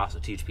 I also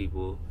teach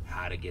people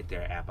how to get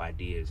their app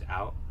ideas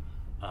out.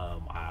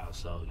 I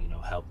also,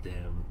 help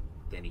them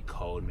with any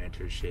code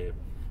mentorship.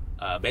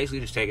 Basically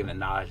just taking the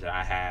knowledge that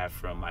I have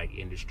from like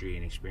industry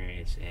and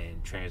experience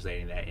and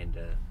translating that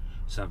into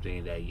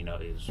something that,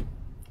 is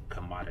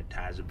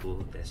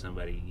commoditizable, that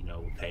somebody,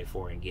 will pay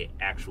for and get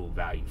actual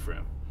value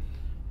from.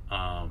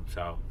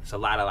 So it's a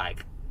lot of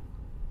like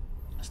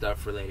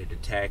stuff related to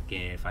tech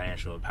and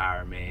financial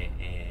empowerment,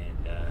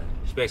 and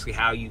it's basically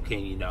how you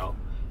can, know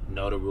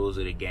the rules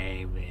of the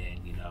game and,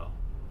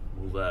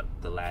 move up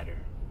the ladder.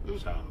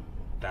 So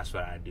that's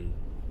what I do.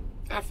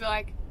 I feel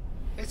like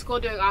it's cool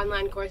doing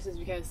online courses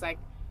because like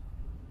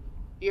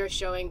you're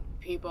showing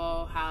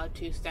people how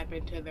to step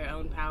into their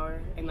own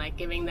power and like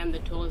giving them the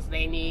tools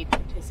they need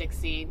to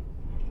succeed,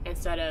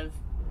 instead of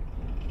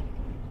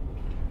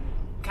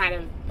kind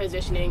of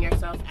positioning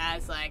yourself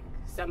as like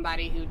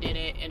somebody who did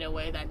it in a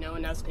way that no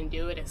one else can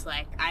do it. It's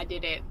like, I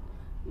did it,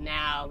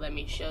 now let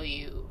me show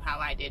you how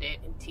I did it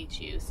and teach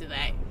you so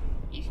that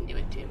you can do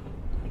it too.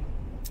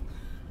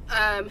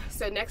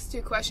 So next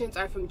two questions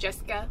are from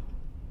Jessica.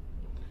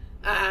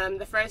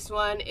 The first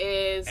one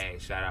is... Hey,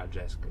 shout out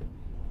Jessica.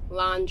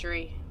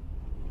 Laundry.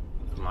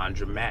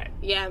 Laundromat.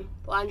 Yeah,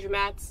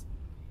 laundromats.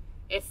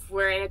 If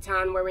we're in a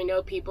town where we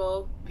know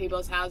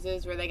people's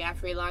houses where they got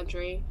free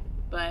laundry,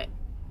 but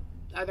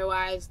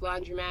otherwise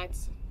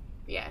laundromats,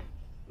 yeah.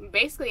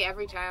 Basically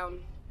every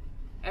town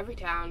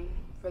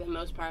for the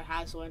most part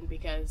has one,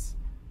 because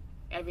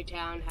every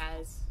town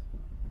has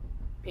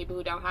people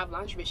who don't have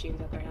laundry machines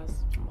at their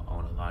house. I'm gonna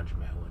own a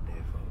laundromat one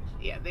day, folks.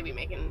 Yeah, they be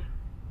making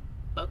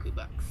boku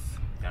bucks.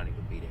 They don't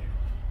even be there.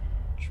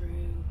 True.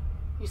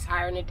 You just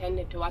hire an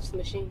attendant to watch the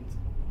machines.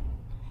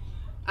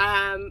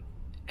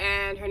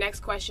 And her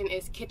next question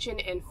is kitchen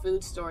and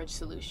food storage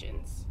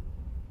solutions.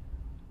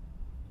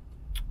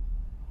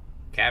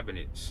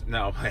 Cabinets.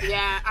 No,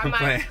 yeah, I'm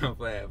playing.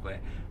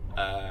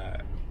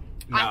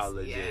 No,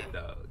 legit yeah.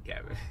 though.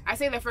 Cabinet. I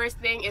say the first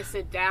thing is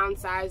to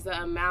downsize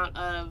the amount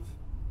of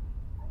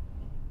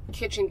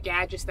kitchen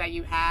gadgets that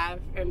you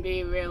have and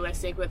be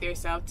realistic with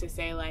yourself to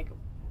say like,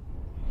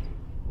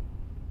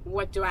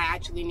 what do I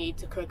actually need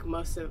to cook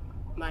most of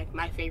like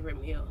my favorite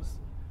meals?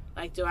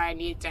 Like, do I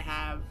need to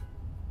have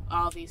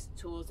all these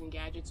tools and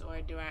gadgets,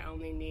 or do I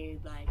only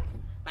need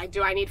like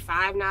do I need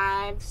 5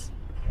 knives,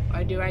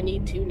 or do I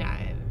need 2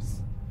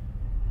 knives?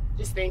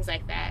 Just things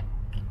like that.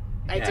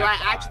 Like, do I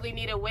actually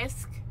need a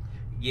whisk?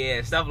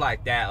 Yeah, stuff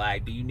like that.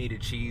 Like, do you need a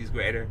cheese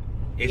grater?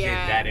 Is it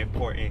that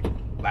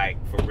important? Like,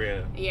 for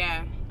real?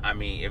 Yeah. I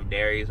mean, if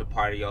dairy is a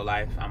part of your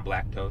life, I'm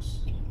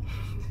lactose.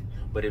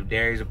 But if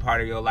dairy is a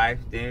part of your life,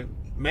 then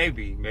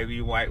maybe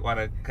you might want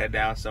to cut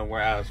down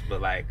somewhere else.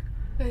 But like,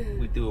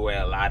 we threw away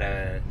a lot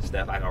of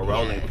stuff, like a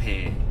rolling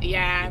pin.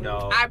 Yeah,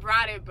 I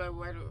brought it, but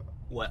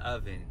what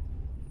oven?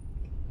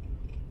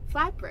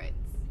 Flatbreads.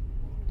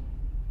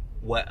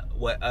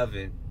 What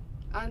oven?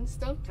 On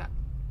stovetop.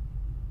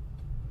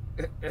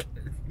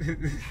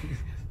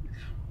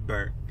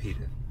 Burnt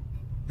pita.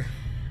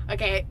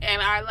 Okay,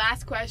 and our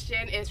last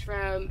question is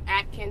from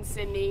Atkins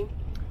Sydney.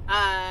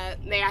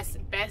 They asked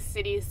best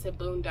cities to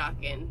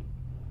boondock in.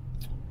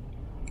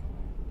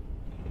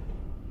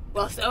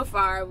 Well, so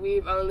far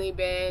we've only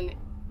been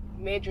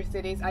major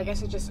cities. I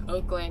guess it's just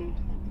Oakland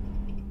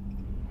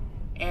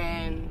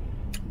and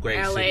Great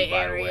LA city, by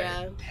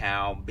area. the way.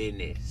 Town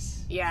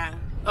business. Yeah,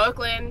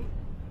 Oakland.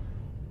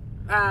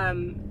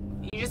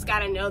 You just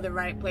gotta know the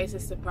right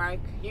places to park.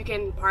 You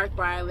can park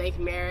by Lake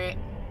Merritt.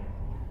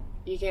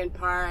 You can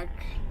park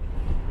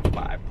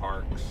by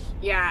parks.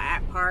 Yeah,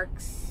 at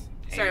parks.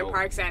 Certain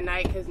parks at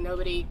night, because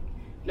nobody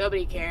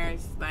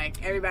cares.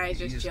 Like, everybody's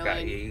just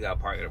chilling. You gotta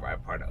park in the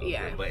right part of Oakland.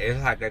 Yeah. But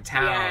it's like a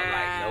town,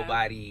 like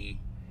nobody,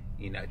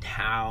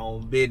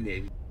 town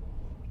business.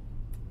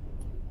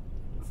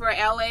 For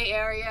LA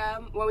area,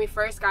 when we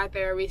first got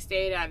there, we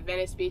stayed at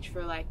Venice Beach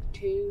for like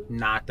 2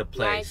 Not the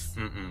place.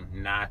 nights.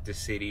 Not the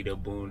city to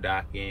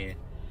boondock in.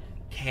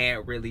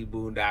 Can't really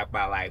boondock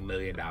by like $1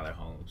 million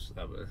homes.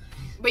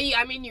 But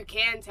yeah, I mean, you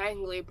can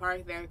technically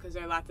park there because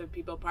there are lots of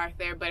people park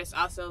there, but it's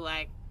also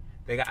like,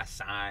 they got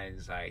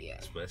signs like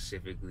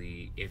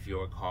specifically if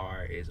your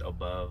car is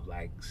above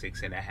like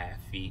 6.5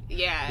 feet.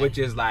 Yeah. Which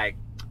is like,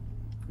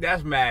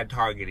 that's mad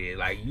targeted.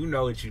 Like, you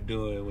know what you're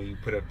doing when you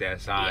put up that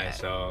sign. Yeah.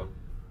 So.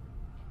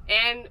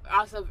 And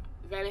also,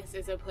 Venice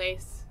is a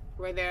place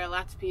where there are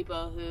lots of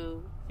people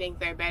who think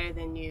they're better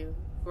than you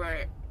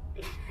for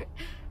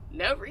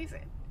no reason.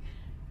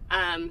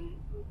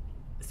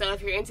 So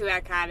if you're into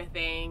that kind of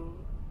thing,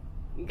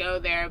 go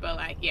there. But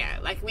like, yeah,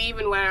 like we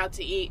even went out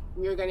to eat.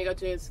 We were gonna go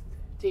to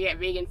get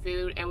vegan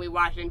food, and we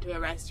walked into a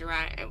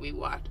restaurant and we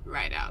walked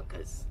right out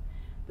because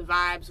the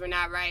vibes were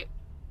not right.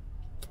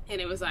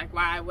 And it was like,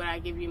 why would I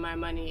give you my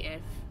money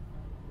if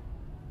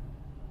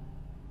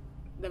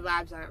the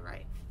vibes aren't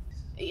right?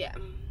 Yeah.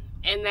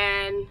 And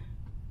then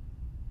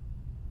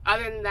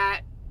other than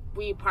that,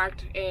 we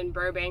parked in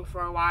Burbank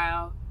for a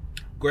while.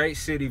 Great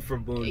city for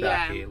boondocking.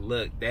 Yeah.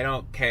 Look, they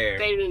don't care.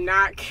 They do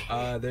not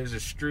care. There's a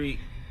street,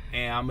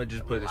 and I'm gonna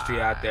just put the street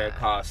out there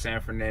called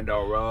San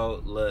Fernando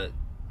Road. Look,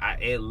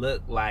 it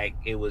looked like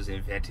it was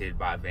invented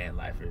by van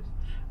lifers.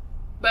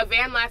 But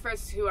van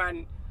lifers who are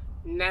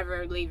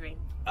never leaving.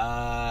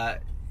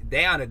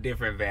 They on a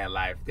different van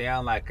life. They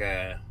on like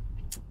a,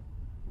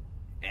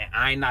 and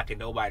I ain't knocking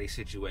nobody's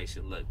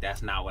situation. Look,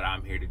 that's not what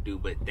I'm here to do.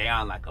 But they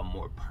on like a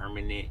more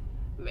permanent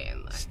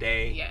Van life.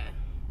 stay. Yeah.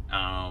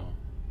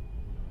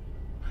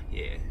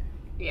 Yeah.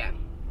 Yeah.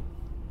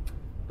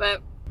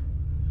 But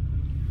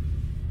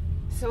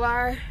so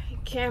our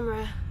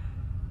camera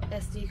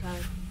SD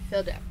card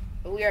filled up.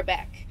 We are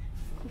back.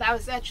 That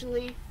was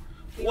actually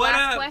the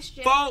last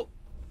question. Folk?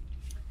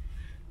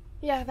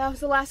 Yeah, that was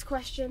the last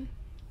question.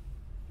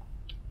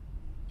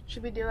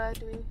 Should we do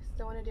do we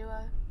still want to do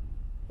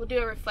we'll do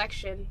a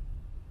reflection.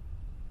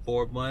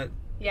 4 months?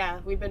 Yeah,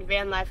 we've been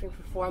van lifing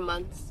for 4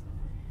 months.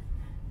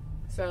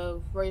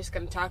 So we're just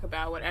going to talk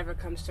about whatever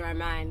comes to our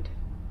mind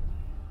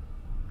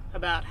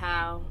about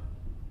how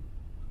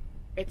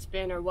it's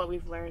been or what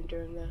we've learned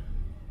during the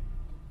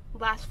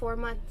last 4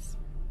 months.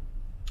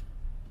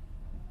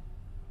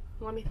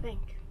 Let me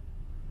think.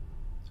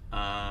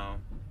 I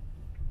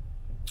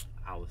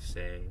would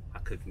say my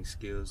cooking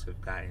skills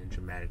have gotten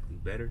dramatically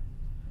better.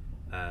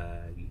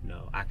 You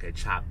know, I could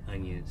chop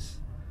onions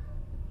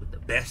with the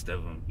best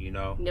of them, you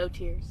know. No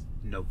tears.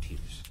 No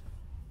tears.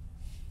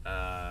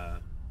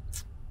 I'm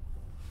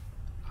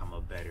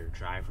a better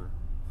driver,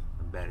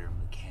 a better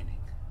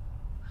mechanic,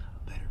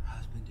 a better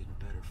husband, and a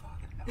better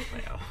father. No,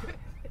 well.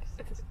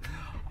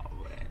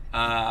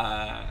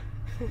 Oh,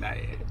 man. Not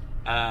yet.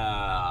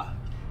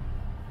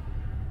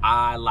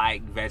 I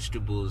like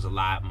vegetables a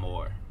lot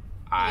more.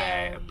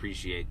 I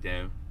appreciate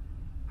them.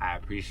 I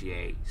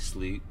appreciate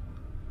sleep.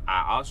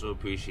 I also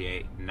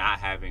appreciate not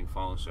having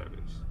phone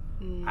service.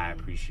 I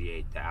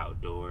appreciate the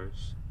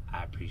outdoors.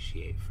 I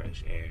appreciate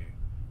fresh air,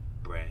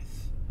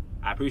 breath.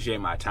 I appreciate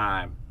my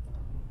time.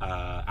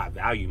 I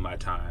value my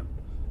time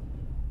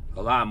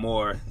a lot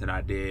more than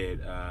I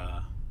did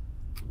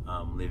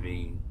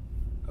living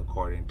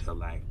according to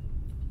like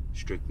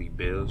strictly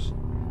bills.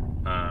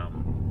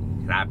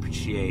 And I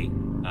appreciate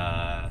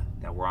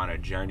that we're on a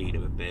journey to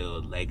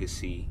build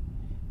legacy,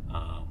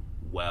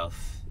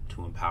 wealth,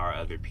 to empower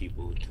other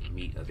people, to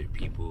meet other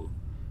people,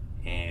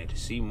 and to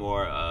see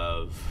more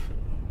of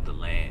the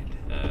land.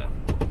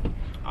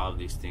 All of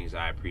these things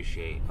I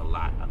appreciate a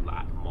lot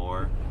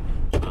more.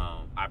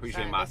 I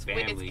appreciate my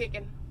family. Wind is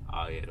kicking.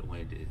 Oh yeah, the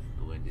wind is,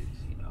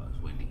 you know, it's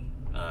windy.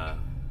 But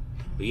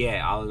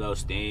yeah, all of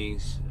those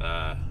things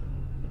I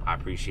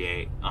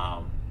appreciate.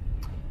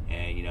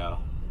 And you know,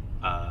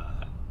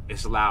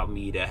 it's allowed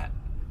me to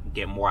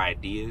get more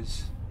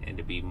ideas and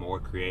to be more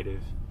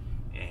creative.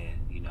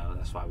 And you know,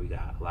 that's why we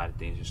got a lot of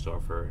things in store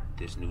for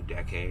this new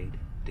decade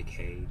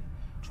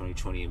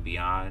 2020 and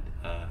beyond.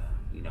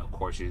 You know,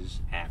 courses,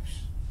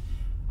 apps,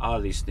 all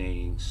of these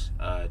things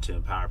to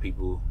empower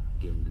people,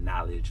 give them the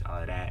knowledge,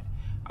 all of that.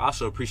 I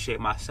also appreciate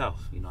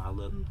myself. You know, I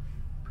look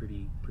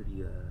pretty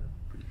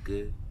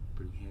good,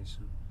 pretty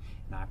handsome,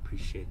 and I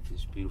appreciate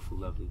this beautiful,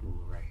 lovely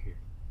woman right here.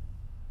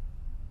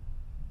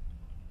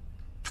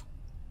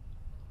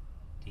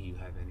 Do you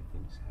have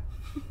anything to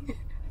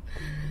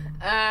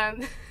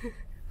say?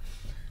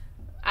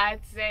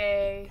 I'd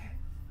say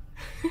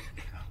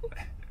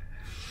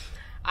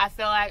I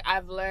feel like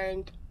I've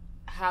learned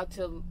how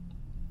to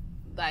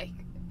like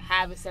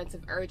have a sense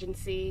of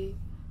urgency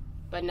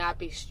but not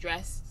be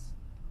stressed,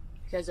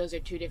 because those are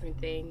two different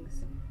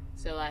things.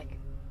 So like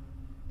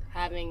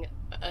having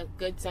a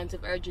good sense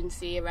of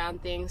urgency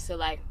around things, so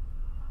like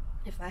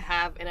if I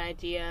have an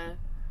idea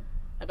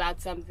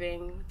about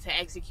something, to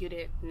execute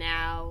it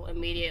now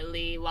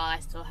immediately while I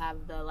still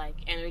have the like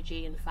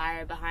energy and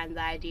fire behind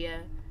the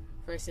idea,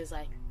 versus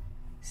like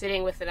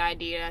sitting with an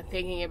idea,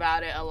 thinking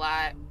about it a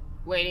lot,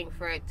 waiting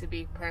for it to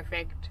be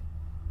perfect,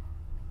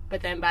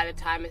 but then by the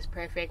time it's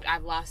perfect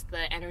I've lost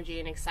the energy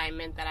and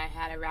excitement that I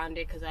had around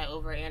it because I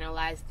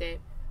overanalyzed it.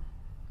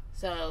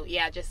 So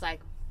yeah, just like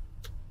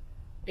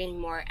being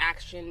more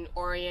action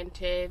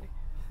oriented.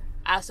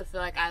 I also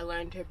feel like I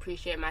learned to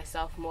appreciate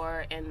myself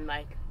more in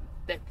like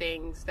the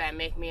things that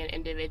make me an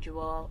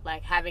individual,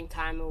 like having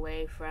time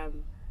away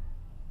from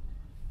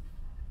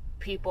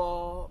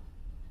people,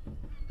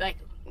 like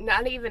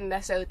not even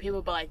necessarily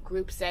people, but like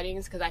group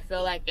settings, because I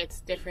feel like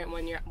it's different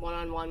when you're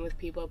one-on-one with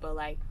people, but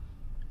like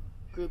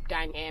group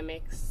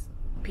dynamics,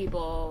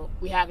 people,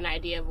 we have an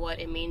idea of what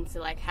it means to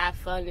like have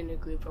fun in a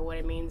group, or what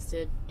it means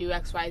to do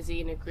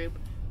XYZ in a group,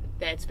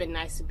 that it's been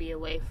nice to be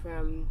away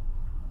from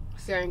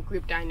certain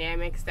group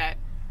dynamics that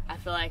I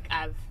feel like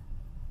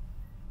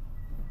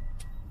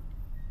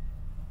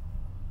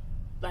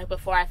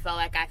before I felt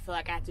like I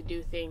had to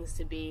do things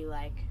to be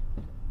like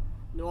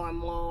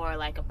normal or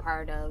like a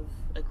part of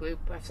a group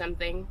or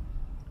something.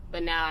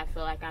 But now I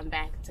feel like I'm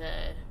back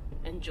to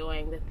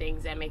enjoying the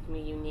things that make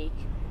me unique,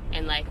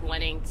 and like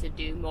wanting to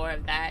do more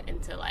of that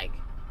and to like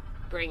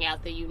bring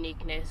out the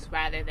uniqueness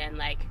rather than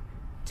like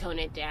tone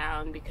it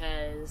down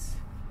because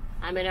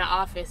I'm in an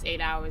office 8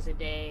 hours a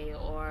day,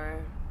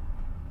 or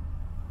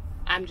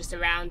I'm just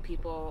around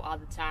people all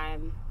the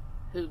time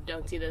who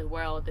don't see the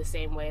world the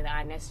same way that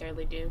I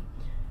necessarily do.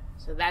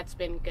 So that's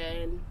been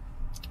good.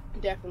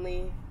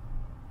 Definitely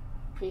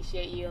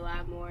appreciate you a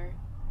lot more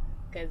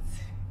because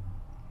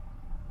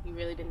you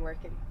really been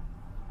working,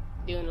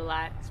 doing a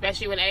lot,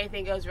 especially when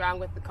anything goes wrong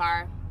with the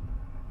car.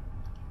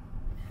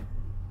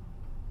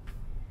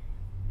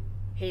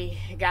 He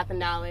got the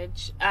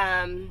knowledge.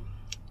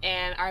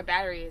 And our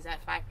battery is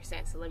at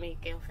 5%, so let me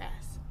go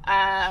fast.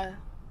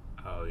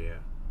 Oh yeah,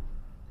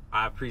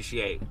 I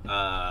appreciate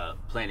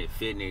Planet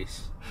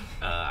Fitness.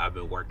 I've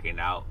been working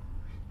out.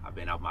 I've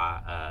been on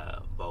my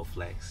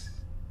Bowflex.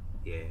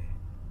 Yeah.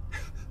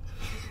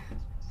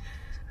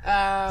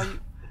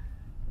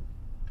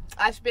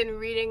 I've been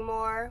reading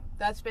more.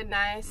 That's been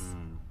nice.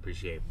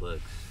 Appreciate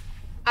books.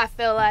 I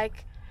feel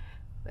like,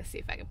 let's see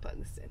if I can plug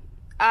this in.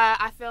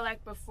 I feel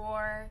like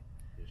before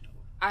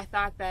I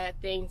thought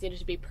that things needed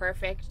to be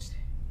perfect,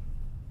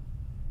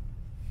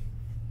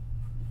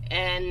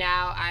 and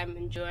now I'm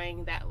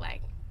enjoying that,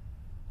 like,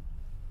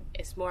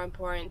 it's more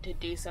important to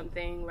do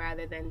something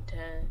rather than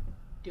to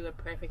do it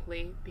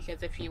perfectly,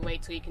 because if you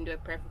wait till you can do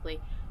it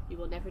perfectly, you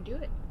will never do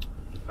it.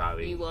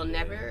 You will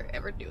never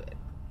ever do it.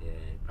 Yeah,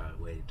 you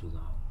probably waited too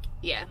long.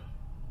 Yeah.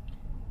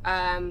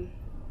 I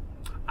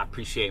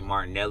appreciate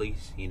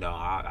Martinelli's. You know,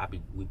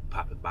 we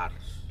popping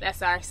bottles.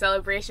 That's our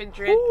celebration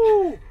drink.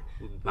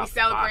 We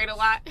celebrate a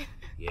lot.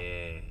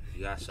 Yeah,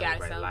 you gotta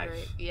celebrate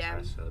life. Yeah, you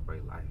gotta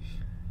celebrate life.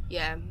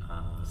 Yeah,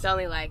 it's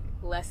only like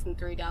less than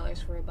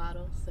 $3 for a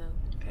bottle, so.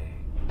 Hey,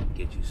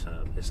 get you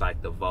some. It's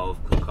like the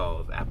Veuve Clicquot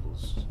of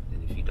apples.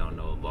 And if you don't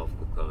know what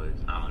Veuve Clicquot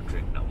is, I don't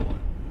drink no